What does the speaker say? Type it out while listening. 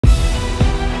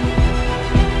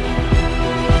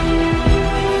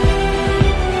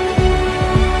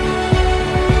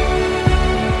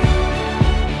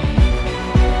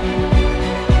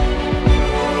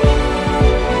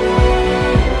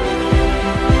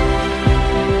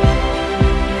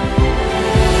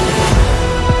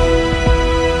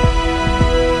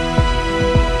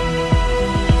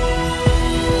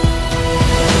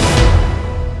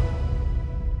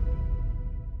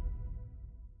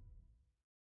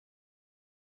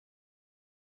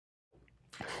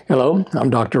Hello, I'm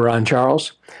Dr. Ron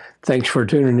Charles. Thanks for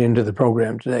tuning into the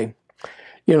program today.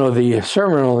 You know, the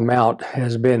Sermon on the Mount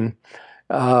has been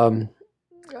um,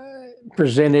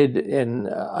 presented in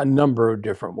a number of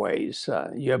different ways.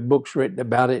 You have books written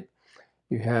about it,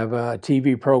 you have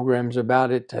TV programs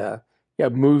about it, you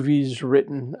have movies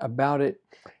written about it,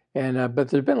 and but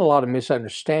there's been a lot of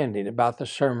misunderstanding about the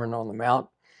Sermon on the Mount.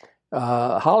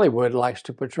 Hollywood likes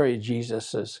to portray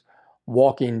Jesus as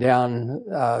walking down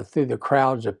through the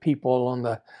crowds of people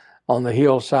on the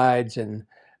hillsides and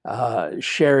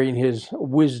sharing his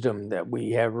wisdom that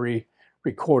we have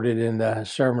recorded in the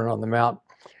Sermon on the Mount.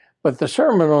 But the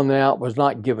Sermon on the Mount was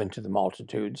not given to the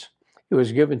multitudes; it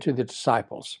was given to the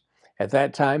disciples. At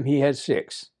that time, he had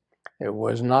six. It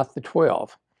was not the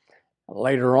 12.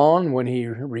 Later on, when he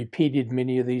repeated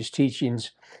many of these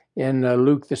teachings in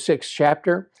Luke, the 6th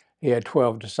chapter, he had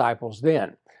 12 disciples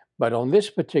then. But on this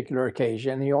particular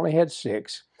occasion, he only had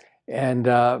six. And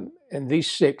these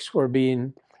six were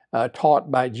being taught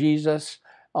by Jesus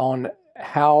on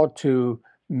how to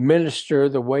minister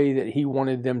the way that he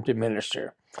wanted them to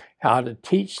minister, how to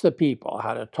teach the people,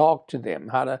 how to talk to them,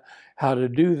 how to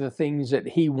do the things that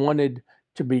he wanted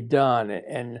to be done,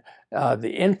 and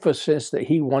the emphasis that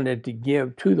he wanted to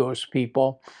give to those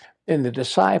people. And the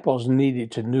disciples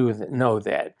needed to know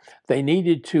that. They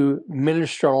needed to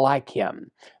minister like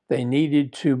him. They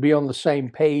needed to be on the same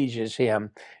page as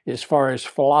him as far as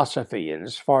philosophy and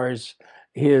as far as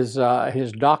his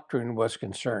doctrine was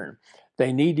concerned.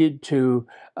 They needed to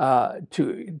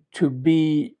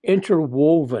be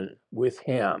interwoven with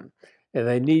him, and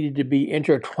they needed to be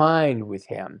intertwined with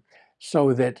him,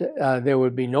 so that there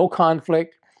would be no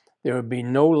conflict, there would be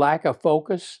no lack of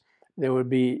focus, there would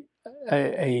be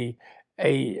a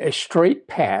straight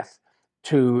path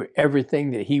to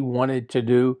everything that he wanted to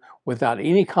do without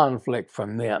any conflict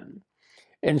from them.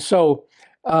 And so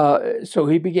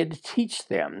he began to teach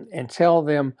them and tell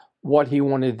them what he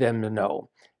wanted them to know,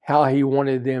 how he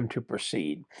wanted them to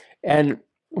proceed. And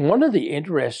one of the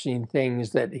interesting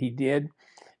things that he did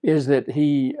is that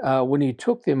he, when he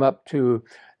took them up to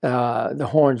the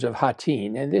horns of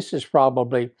Hattin, and this is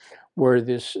probably where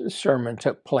this sermon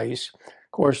took place.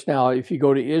 Of course, now if you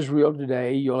go to Israel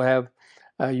today, you'll have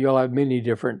many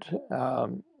different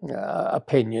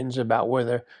opinions about where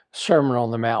the Sermon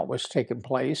on the Mount was taking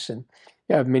place, and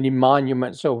you have many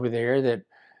monuments over there that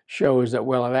shows that,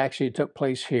 well, it actually took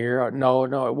place here, or no,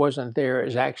 it wasn't there. It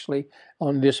was actually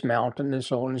on this mountain, and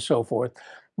so on and so forth.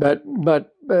 But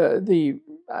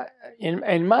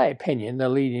in my opinion, the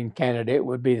leading candidate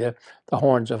would be the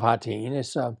Horns of Hattin.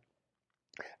 It's a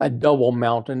double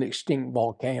mountain extinct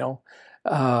volcano,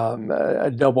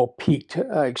 a double peaked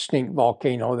extinct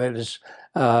volcano that is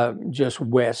just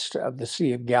west of the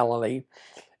Sea of Galilee.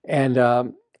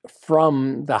 And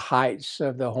from the heights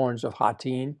of the Horns of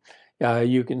Hattin,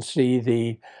 you can see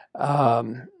the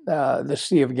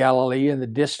Sea of Galilee in the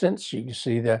distance. You can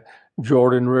see the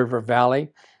Jordan River Valley.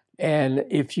 And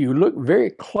if you look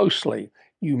very closely,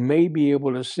 you may be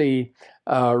able to see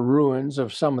ruins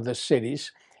of some of the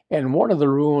cities. And one of the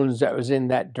ruins that was in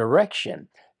that direction,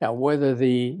 now whether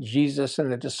Jesus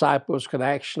and the disciples could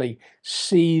actually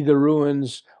see the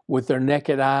ruins with their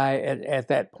naked eye at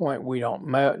that point, we don't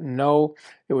know.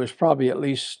 It was probably at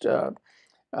least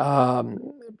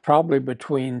probably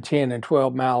between 10 and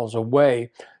 12 miles away.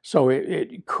 So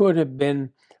it could have been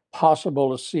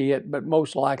possible to see it, but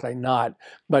most likely not.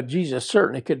 But Jesus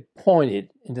certainly could point it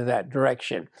into that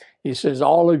direction. He says,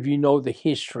 all of you know the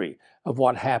history of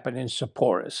what happened in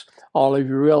Sepphoris. All of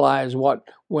you realize what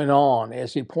went on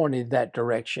as he pointed that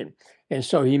direction. And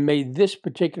so he made this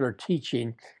particular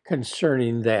teaching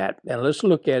concerning that. And let's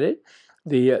look at it.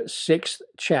 The 6th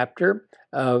chapter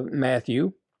of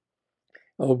Matthew.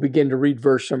 We'll begin to read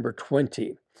verse number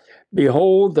 20.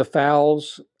 Behold the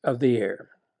fowls of the air,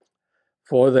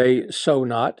 for they sow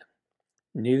not,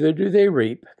 neither do they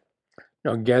reap,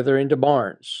 nor gather into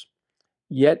barns.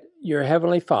 Yet your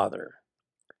heavenly Father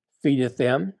feedeth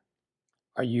them.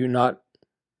 Are you not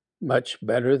much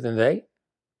better than they?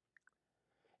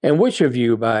 And which of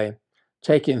you, by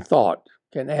taking thought,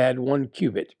 can add 1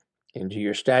 cubit into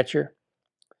your stature?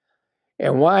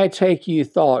 And why take ye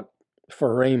thought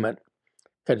for raiment?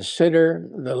 Consider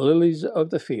the lilies of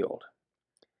the field,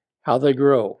 how they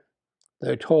grow.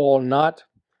 They toil not,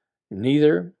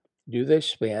 neither do they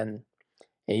spin.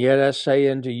 And yet I say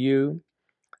unto you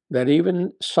that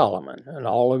even Solomon in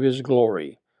all of his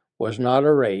glory was not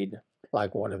arrayed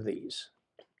like one of these.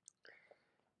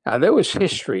 Now, there was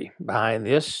history behind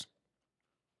this.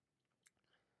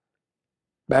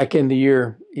 Back in the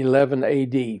year 11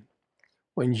 AD,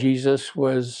 when Jesus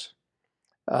was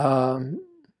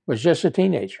just a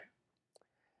teenager,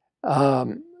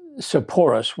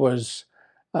 Sepphoris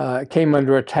came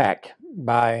under attack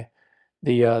by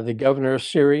the governor of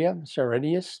Syria,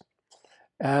 Cyrenius,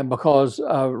 because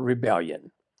of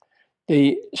rebellion.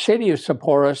 The city of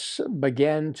Sepphoris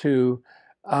began to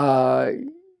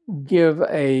give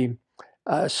a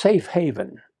safe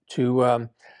haven to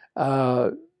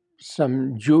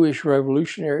some Jewish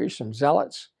revolutionaries, some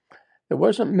zealots. There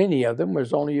wasn't many of them, there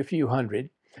was only a few hundred,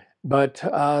 but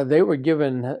they were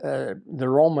given the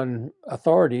Roman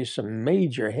authorities some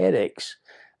major headaches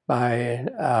by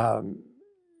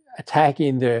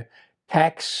attacking the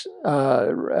tax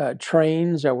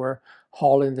trains that were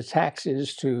hauling the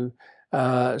taxes to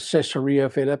Caesarea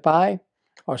Philippi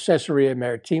or Caesarea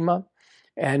Maritima,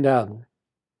 and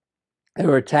they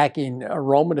were attacking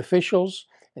Roman officials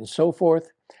and so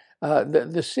forth.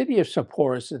 The city of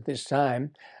Sepphoris at this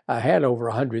time had over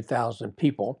 100,000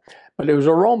 people, but it was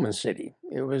a Roman city.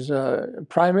 It was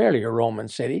primarily a Roman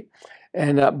city,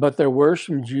 and but there were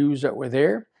some Jews that were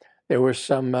there. There were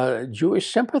some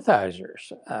Jewish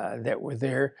sympathizers that were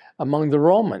there among the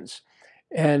Romans.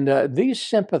 And these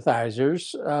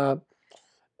sympathizers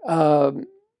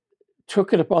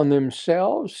took it upon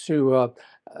themselves to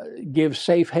give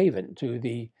safe haven to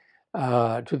the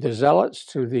zealots,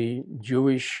 to the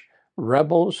Jewish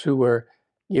rebels who were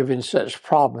giving such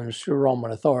problems to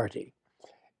Roman authority.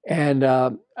 And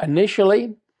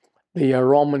initially, the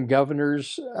Roman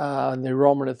governors and the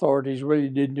Roman authorities really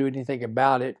didn't do anything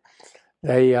about it.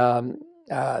 They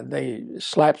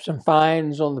slapped some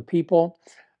fines on the people.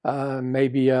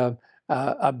 Maybe a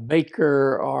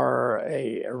baker or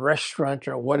a restaurant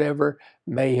or whatever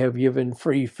may have given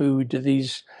free food to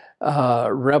these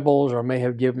rebels, or may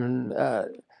have given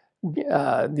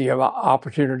the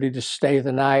opportunity to stay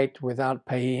the night without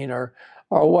paying or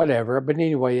whatever. But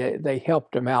anyway, they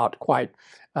helped them out quite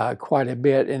a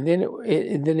bit, and then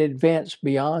it advanced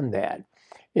beyond that.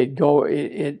 It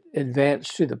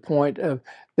advanced to the point of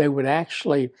they would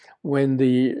actually, when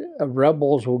the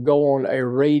rebels would go on a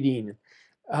raiding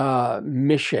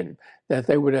mission, that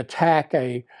they would attack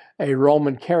a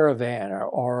Roman caravan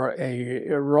or a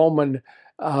Roman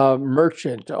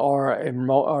merchant or a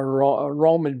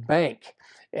Roman bank,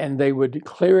 and they would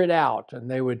clear it out,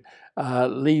 and they would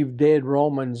leave dead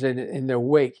Romans in their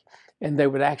wake, and they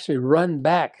would actually run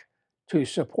back to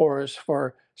Sepphoris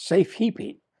for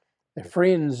safekeeping. The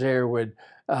friends there would,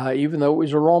 even though it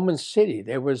was a Roman city,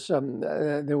 there were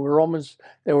Romans,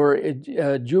 there were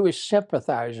Jewish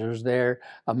sympathizers there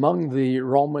among the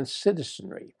Roman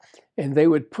citizenry, and they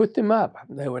would put them up,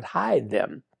 they would hide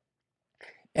them.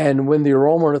 And when the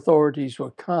Roman authorities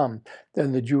would come,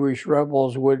 then the Jewish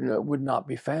rebels would not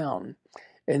be found.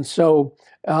 And so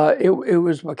it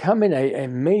was becoming a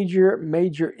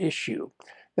major issue.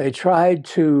 They tried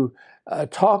to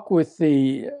talk with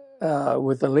the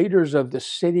leaders of the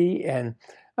city and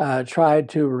tried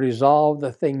to resolve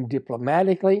the thing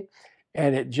diplomatically,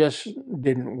 and it just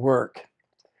didn't work.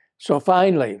 So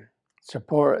finally,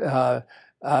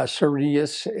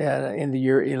 Cyrenius, in the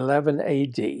year 11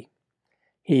 AD,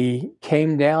 he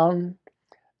came down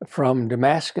from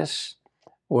Damascus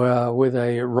with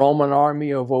a Roman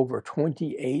army of over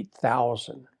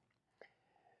 28,000.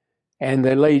 And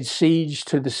they laid siege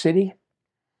to the city,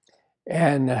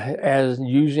 and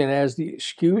using as the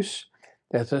excuse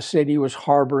that the city was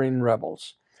harboring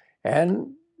rebels.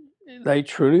 And they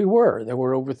truly were. There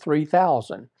were over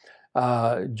 3,000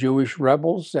 Jewish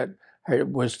rebels that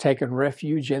was taking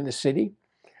refuge in the city.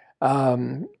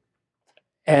 And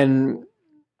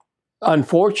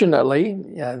unfortunately,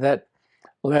 that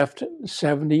left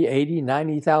 70, 80,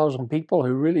 90,000 people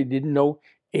who really didn't know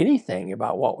anything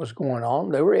about what was going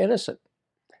on. They were innocent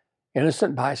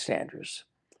bystanders.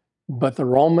 But the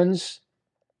Romans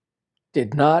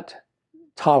did not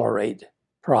tolerate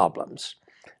problems.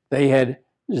 They had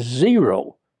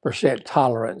 0%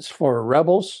 tolerance for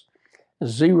rebels,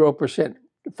 0%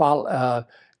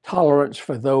 tolerance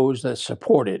for those that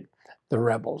supported the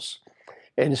rebels.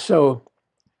 And so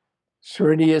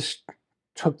Cyrenius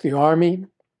took the army,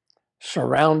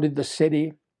 surrounded the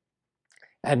city,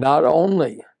 and not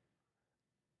only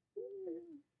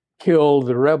killed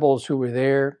the rebels who were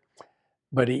there,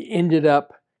 but he ended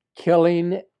up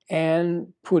killing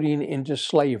and putting into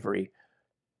slavery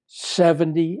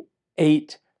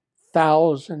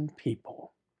 78,000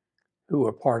 people who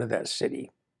were part of that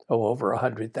city of over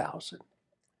 100,000,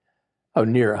 of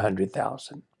near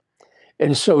 100,000.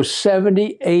 And so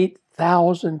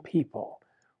 78,000 people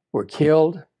were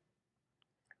killed,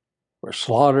 were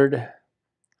slaughtered,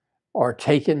 or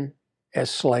taken as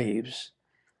slaves.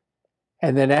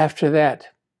 And then after that,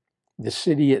 the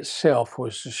city itself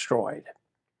was destroyed.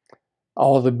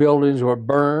 All the buildings were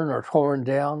burned or torn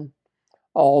down.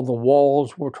 All the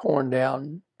walls were torn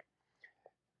down.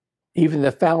 Even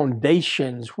the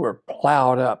foundations were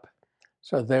plowed up,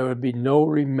 so there would be no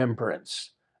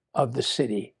remembrance of the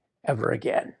city ever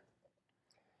again.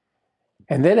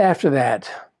 And then after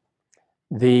that,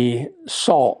 the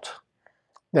salt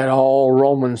that all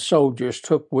Roman soldiers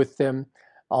took with them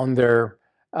on their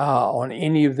on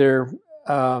any of their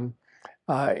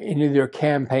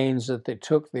campaigns that they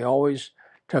took, they always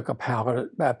took a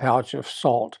pouch of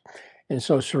salt. And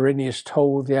so Cyrenius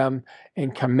told them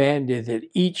and commanded that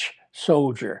each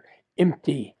soldier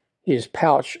empty his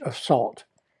pouch of salt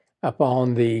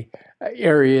upon the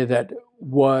area that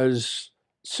was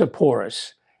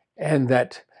Sepphoris and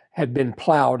that had been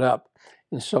plowed up.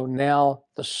 And so now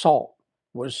the salt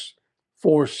was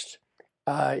forced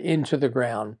into the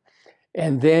ground.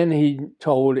 And then he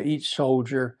told each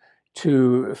soldier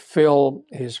to fill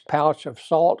his pouch of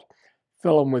salt,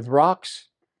 fill them with rocks,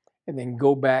 and then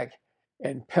go back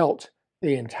and pelt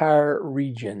the entire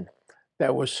region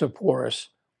that was Sepphoris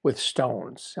with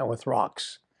stones and with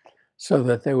rocks, so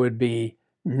that there would be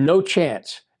no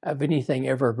chance of anything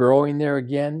ever growing there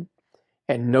again,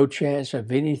 and no chance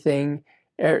of anything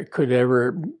could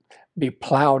ever be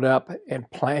plowed up and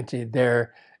planted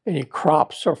there, any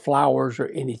crops or flowers or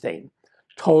anything.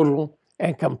 Total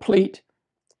and complete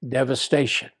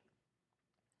devastation.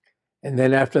 And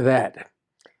then after that,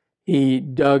 he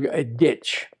dug a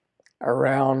ditch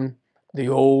around the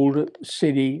old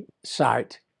city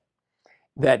site.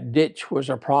 That ditch was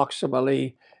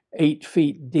approximately 8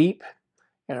 feet deep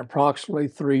and approximately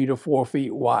 3 to 4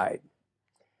 feet wide.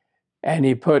 And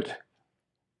he put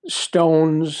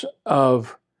stones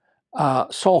of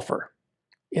sulfur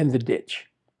in the ditch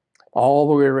all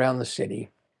the way around the city.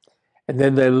 And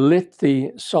then they lit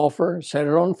the sulfur, set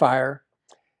it on fire,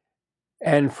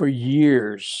 and for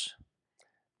years,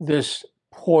 this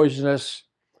poisonous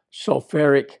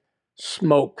sulfuric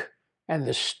smoke and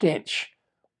the stench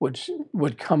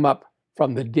would come up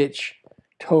from the ditch,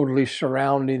 totally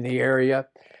surrounding the area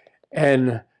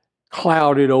and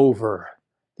clouded over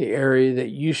the area that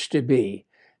used to be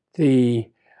the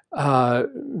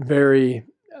very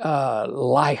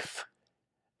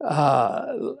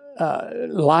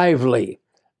lively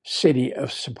city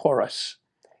of Sepphoris.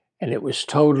 And it was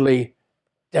totally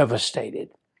devastated.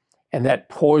 And that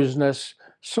poisonous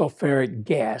sulfuric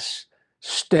gas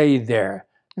stayed there,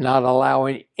 not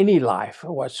allowing any life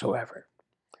whatsoever.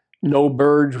 No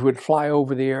birds would fly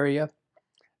over the area.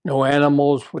 No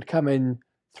animals would come in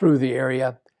through the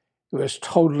area. It was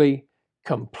totally,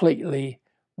 completely,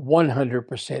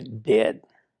 100% dead.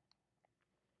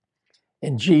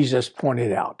 And Jesus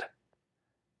pointed out,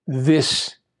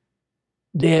 this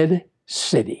dead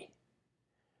city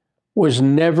was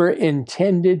never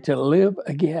intended to live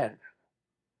again.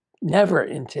 Never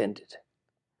intended.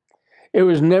 It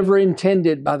was never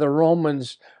intended by the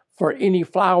Romans for any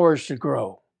flowers to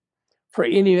grow, for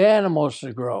any animals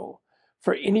to grow,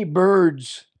 for any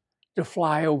birds to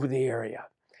fly over the area.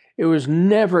 It was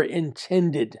never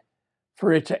intended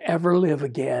for it to ever live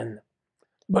again.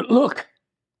 But look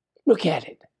at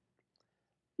it.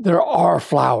 There are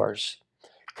flowers.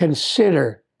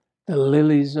 Consider the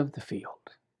lilies of the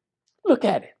field. Look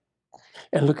at it.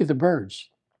 And look at the birds.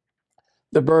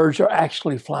 The birds are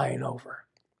actually flying over.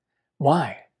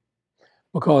 Why?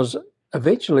 Because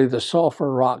eventually the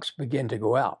sulfur rocks begin to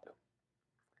go out.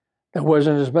 There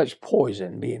wasn't as much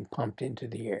poison being pumped into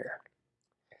the air.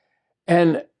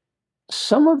 And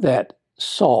some of that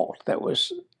salt that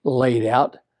was laid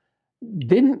out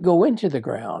didn't go into the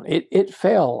ground. It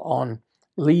fell on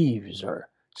leaves or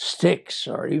sticks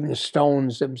or even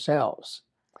stones themselves.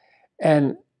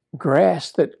 And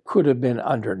grass that could have been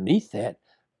underneath that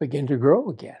began to grow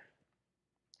again.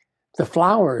 The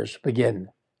flowers begin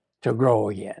to grow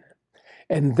again.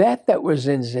 And that was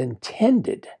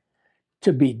intended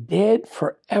to be dead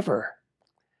forever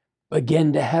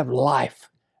began to have life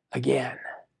again.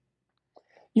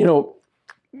 You know,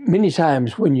 many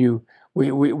times when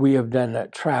we have done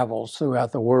travels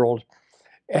throughout the world,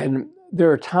 and there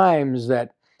are times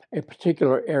that a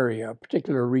particular area, a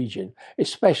particular region,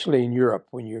 especially in Europe,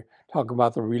 when you talk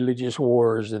about the religious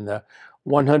wars and the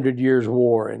 100 Years'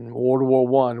 War and World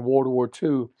War I, World War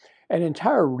II, an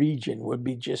entire region would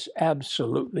be just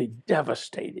absolutely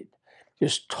devastated,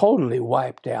 just totally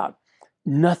wiped out.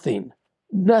 Nothing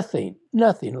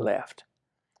left.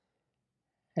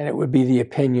 And it would be the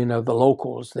opinion of the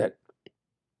locals that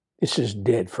this is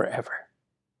dead forever,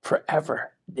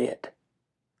 forever dead.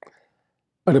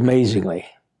 But amazingly,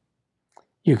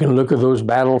 you can look at those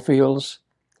battlefields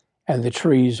and the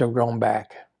trees have grown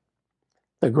back.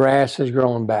 The grass has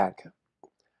grown back.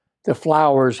 The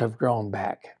flowers have grown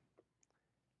back.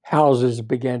 Houses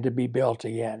begin to be built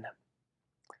again.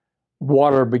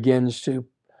 Water begins to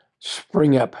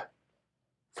spring up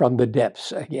from the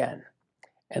depths again,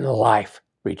 and life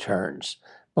returns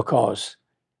because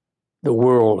the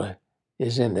world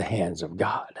is in the hands of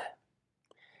God.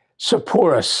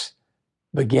 Sepphoris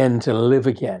began to live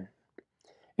again.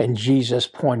 And Jesus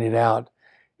pointed out,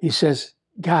 he says,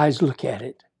 guys, look at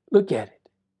it. Look at it.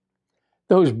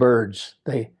 Those birds,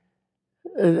 they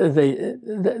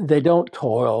don't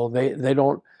toil. They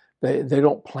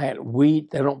don't plant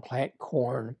wheat. They don't plant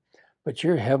corn, but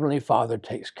your heavenly Father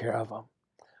takes care of them.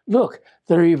 Look,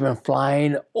 they're even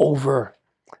flying over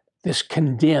this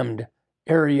condemned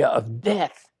area of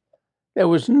death that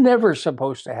was never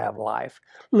supposed to have life.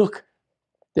 Look,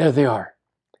 there they are.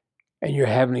 And your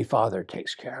heavenly Father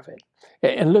takes care of it.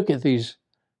 And look at these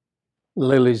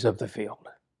lilies of the field.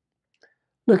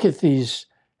 Look at these,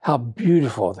 how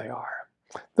beautiful they are.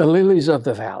 The lilies of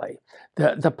the valley,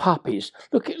 the poppies.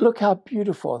 Look how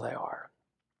beautiful they are.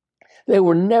 They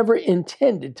were never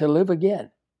intended to live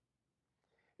again.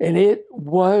 And it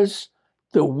was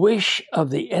the wish of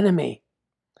the enemy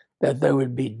that they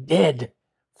would be dead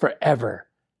forever,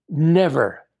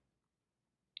 never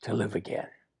to live again.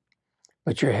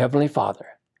 But your heavenly Father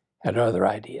had other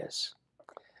ideas.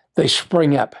 They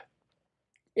spring up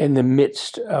in the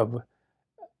midst of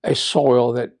a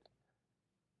soil that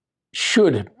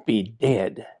should be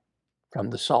dead from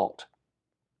the salt.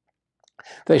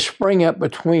 They spring up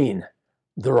between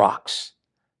the rocks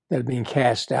that had been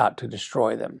cast out to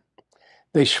destroy them.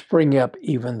 They spring up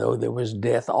even though there was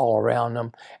death all around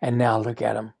them. And now look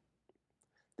at them.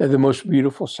 They're the most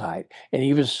beautiful sight. And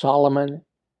even Solomon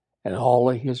and all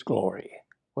of his glory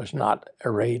was not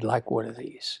arrayed like one of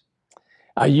these.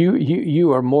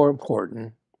 You are more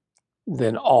important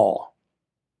than all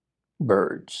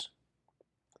birds.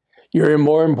 You're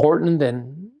more important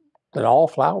than all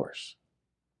flowers.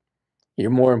 You're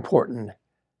more important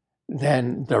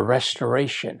than the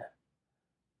restoration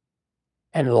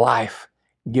and life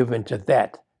given to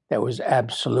that was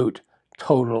absolute,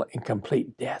 total, and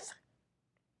complete death.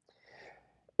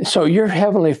 So your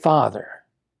heavenly Father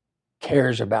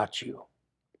cares about you.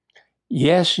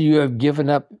 Yes, you have given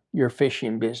up your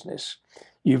fishing business.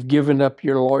 You've given up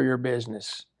your lawyer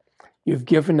business. You've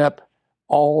given up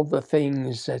all the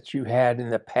things that you had in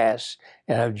the past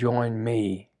and have joined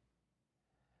me.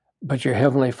 But your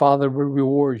heavenly Father will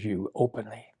reward you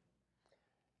openly.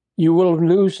 You will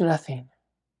lose nothing.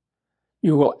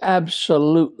 You will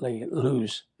absolutely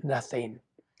lose nothing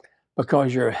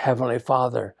because your heavenly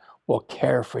Father will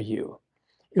care for you.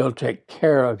 He'll take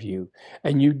care of you.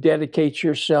 And you dedicate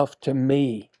yourself to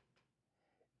me.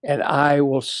 And I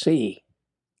will see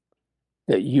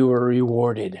that you are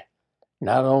rewarded,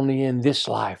 not only in this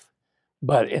life,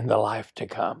 but in the life to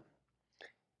come.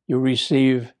 You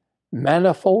receive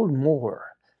manifold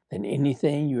more than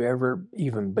anything you ever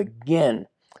even begin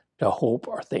to hope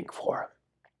or think for,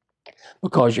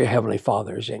 because your heavenly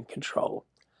Father is in control.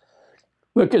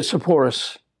 Look at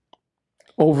Sepphoris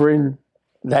over in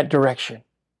that direction.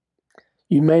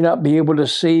 You may not be able to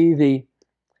see the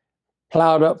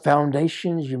plowed up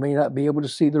foundations. You may not be able to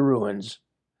see the ruins,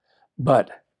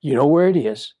 but you know where it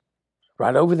is,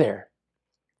 right over there.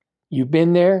 You've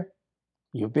been there.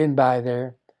 You've been by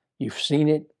there. You've seen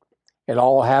it. It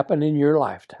all happened in your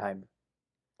lifetime.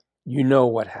 You know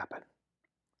what happened.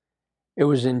 It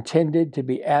was intended to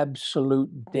be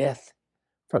absolute death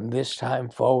from this time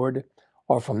forward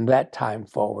or from that time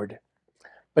forward.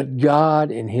 But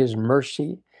God, in His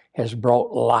mercy, has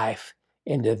brought life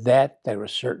into that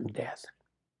was certain death.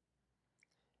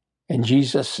 And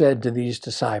Jesus said to these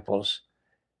disciples,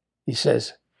 He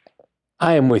says,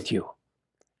 I am with you.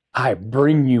 I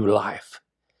bring you life.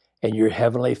 And your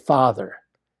heavenly Father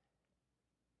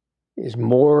is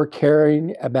more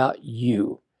caring about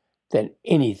you than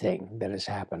anything that has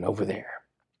happened over there.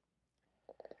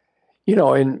 You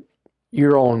know, in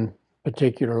your own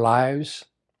particular lives,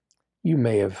 you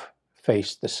may have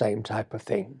faced the same type of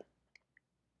thing.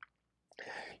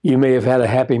 You may have had a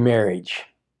happy marriage,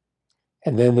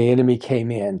 and then the enemy came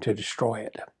in to destroy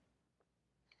it.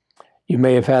 You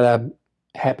may have had a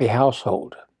happy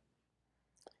household,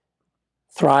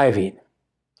 thriving,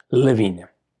 living,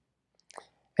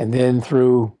 and then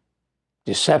through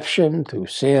deception, through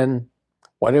sin,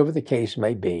 whatever the case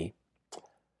may be,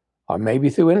 or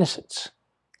maybe through innocence,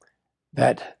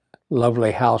 that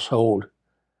lovely household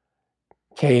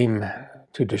came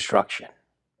to destruction.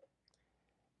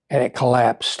 And it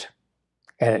collapsed,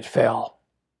 and it fell.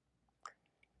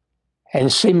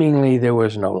 And seemingly there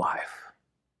was no life.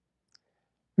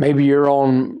 Maybe your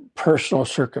own personal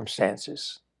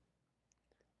circumstances.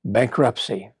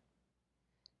 bankruptcy,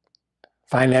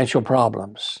 financial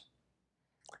problems,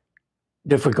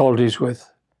 difficulties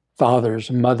with fathers,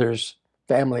 mothers,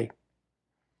 family,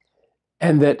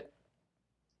 and that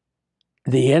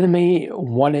the enemy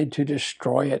wanted to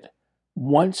destroy it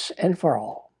once and for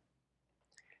all,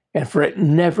 and for it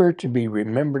never to be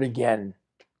remembered again,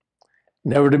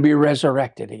 never to be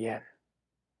resurrected again.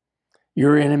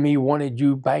 Your enemy wanted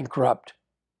you bankrupt,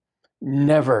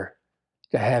 never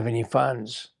to have any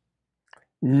funds,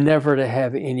 never to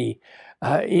have any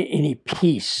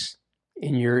peace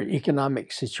in your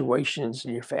economic situations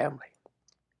in your family.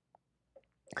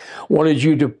 Wanted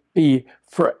you to be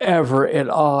forever at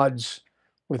odds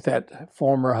with that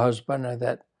former husband or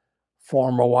that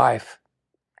former wife,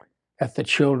 that the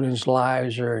children's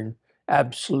lives are in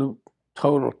absolute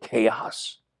total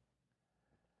chaos,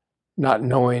 not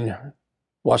knowing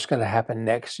what's going to happen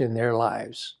next in their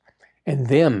lives, and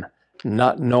them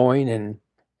not knowing and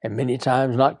many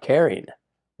times not caring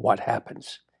what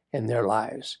happens in their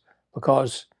lives,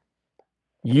 because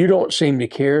you don't seem to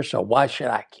care, so why should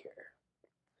I care?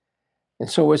 And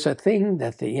so it's a thing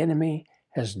that the enemy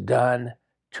has done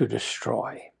to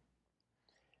destroy.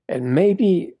 And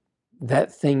maybe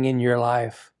that thing in your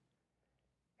life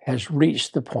has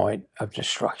reached the point of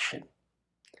destruction.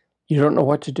 You don't know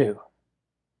what to do.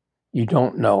 You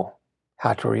don't know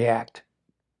how to react.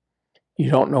 You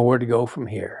don't know where to go from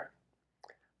here.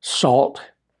 Salt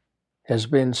has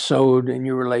been sowed in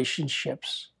your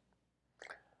relationships.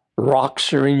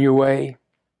 Rocks are in your way.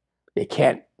 They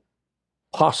can't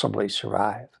possibly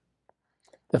survive.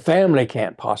 The family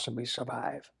can't possibly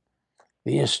survive.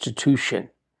 The institution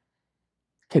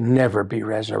can never be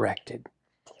resurrected.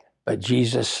 But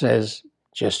Jesus says,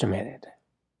 just a minute.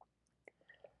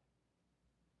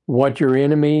 What your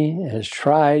enemy has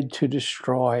tried to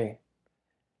destroy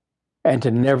and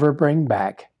to never bring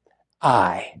back,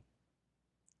 I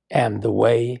am the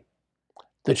way,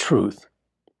 the truth,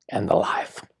 and the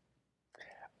life.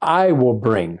 I will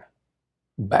bring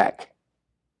back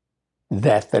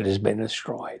that has been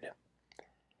destroyed.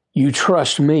 You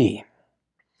trust me.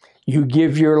 You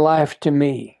give your life to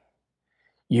me.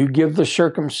 You give the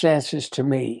circumstances to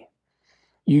me.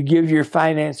 You give your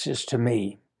finances to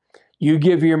me. You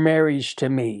give your marriage to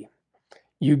me.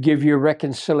 You give your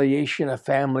reconciliation of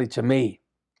family to me.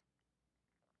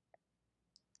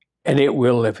 And it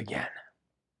will live again.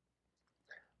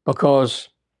 Because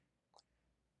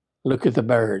look at the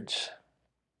birds.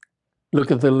 Look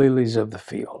at the lilies of the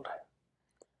field.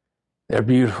 They're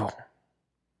beautiful.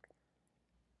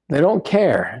 They don't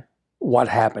care what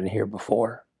happened here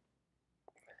before.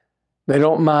 They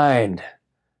don't mind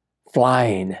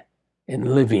flying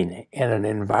and living in an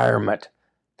environment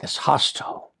that's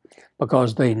hostile,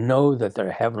 because they know that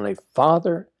their Heavenly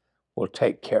Father will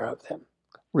take care of them,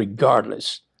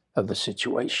 regardless of the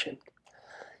situation.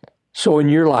 So in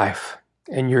your life,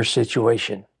 in your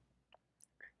situation,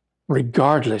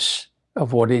 regardless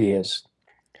of what it is,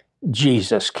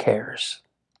 Jesus cares.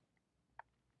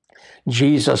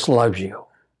 Jesus loves you.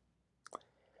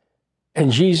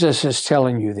 And Jesus is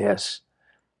telling you this.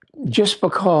 Just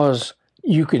because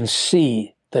you can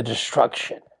see the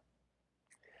destruction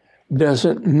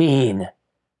doesn't mean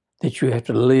that you have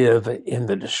to live in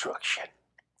the destruction.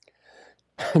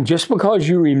 Just because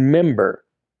you remember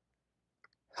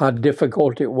how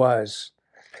difficult it was,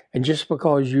 and just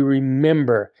because you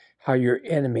remember how your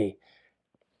enemy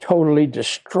totally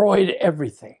destroyed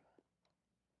everything,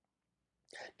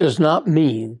 does not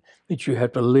mean that you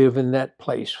have to live in that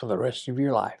place for the rest of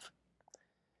your life.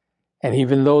 And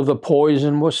even though the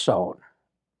poison was sown,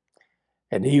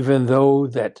 and even though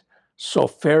that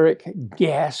sulfuric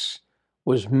gas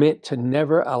was meant to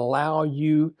never allow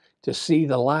you to see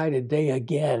the light of day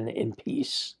again in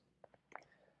peace,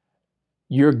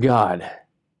 your God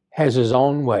has his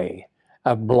own way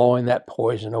of blowing that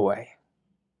poison away.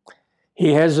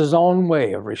 He has his own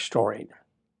way of restoring.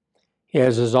 He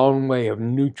has his own way of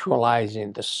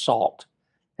neutralizing the salt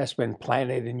that's been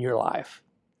planted in your life.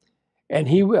 And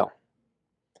he will.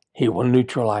 He will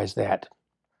neutralize that.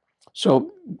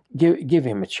 So give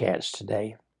him a chance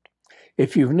today.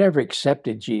 If you've never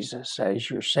accepted Jesus as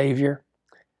your Savior,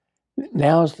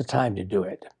 now's the time to do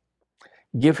it.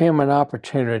 Give him an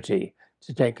opportunity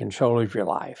to take control of your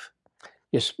life.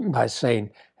 Just by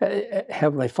saying,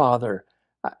 Heavenly Father,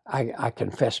 I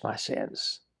confess my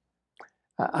sins.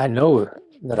 I know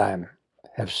that I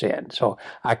have sinned, so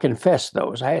I confess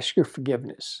those. I ask your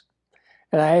forgiveness.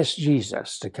 And I ask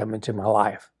Jesus to come into my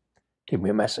life, to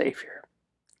be my Savior.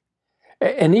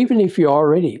 And even if you're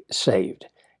already saved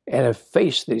and have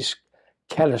faced these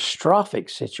catastrophic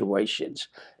situations,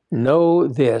 know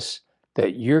this,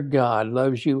 that your God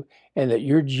loves you and that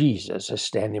your Jesus is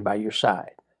standing by your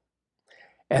side,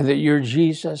 and that your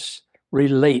Jesus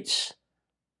relates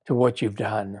to what you've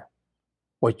done,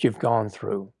 what you've gone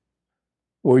through,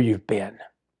 where you've been.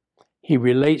 He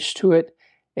relates to it,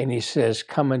 and he says,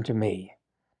 come unto me,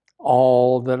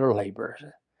 all that are laborers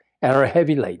and are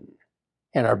heavy laden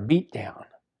and are beat down,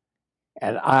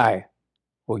 and I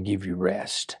will give you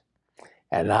rest,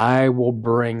 and I will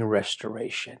bring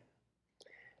restoration.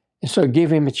 And so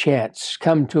give him a chance.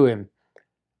 Come to him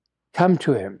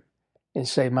and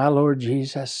say, my Lord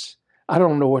Jesus, I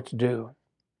don't know what to do.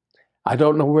 I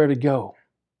don't know where to go.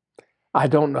 I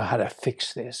don't know how to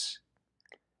fix this,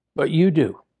 but you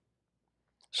do.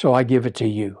 So I give it to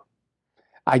you.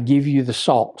 I give you the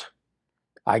salt.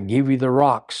 I give you the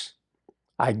rocks.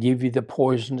 I give you the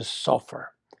poisonous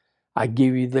sulfur. I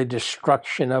give you the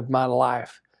destruction of my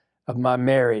life, of my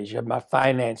marriage, of my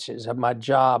finances, of my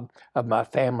job, of my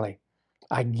family.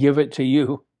 I give it to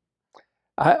you.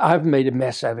 I've made a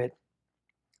mess of it,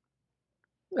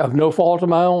 of no fault of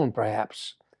my own,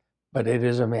 perhaps, but it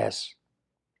is a mess.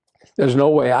 There's no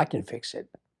way I can fix it.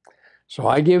 So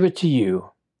I give it to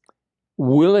you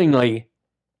willingly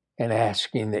and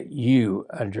asking that you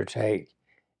undertake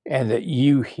and that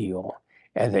you heal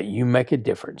and that you make a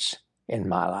difference in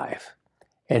my life.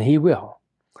 And he will,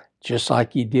 just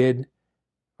like he did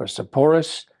for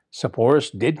Sepphoris. Sepphoris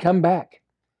did come back.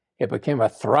 It became a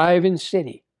thriving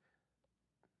city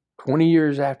 20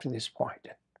 years after this point.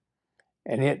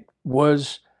 And it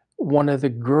was one of the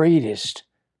greatest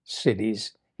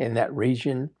cities in that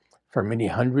region for many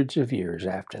hundreds of years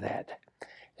after that.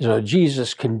 So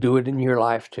Jesus can do it in your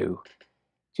life too.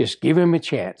 Just give him a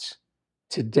chance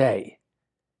today,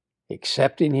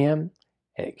 accepting him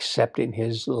and accepting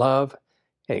his love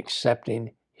and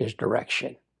accepting his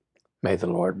direction. May the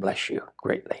Lord bless you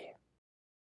greatly.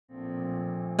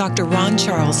 Dr. Ron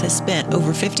Charles has spent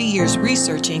over 50 years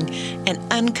researching and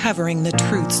uncovering the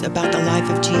truths about the life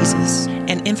of Jesus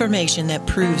and information that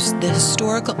proves the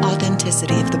historical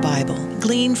authenticity of the Bible.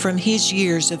 Gleaned from his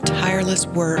years of tireless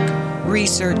work,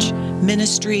 research,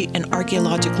 ministry, and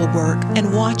archaeological work,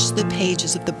 and watch the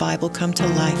pages of the Bible come to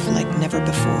life like never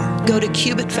before. Go to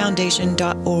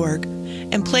cubitfoundation.org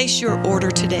and place your order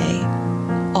today.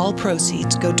 All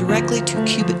proceeds go directly to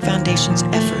Cubit Foundation's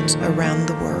efforts around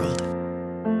the world.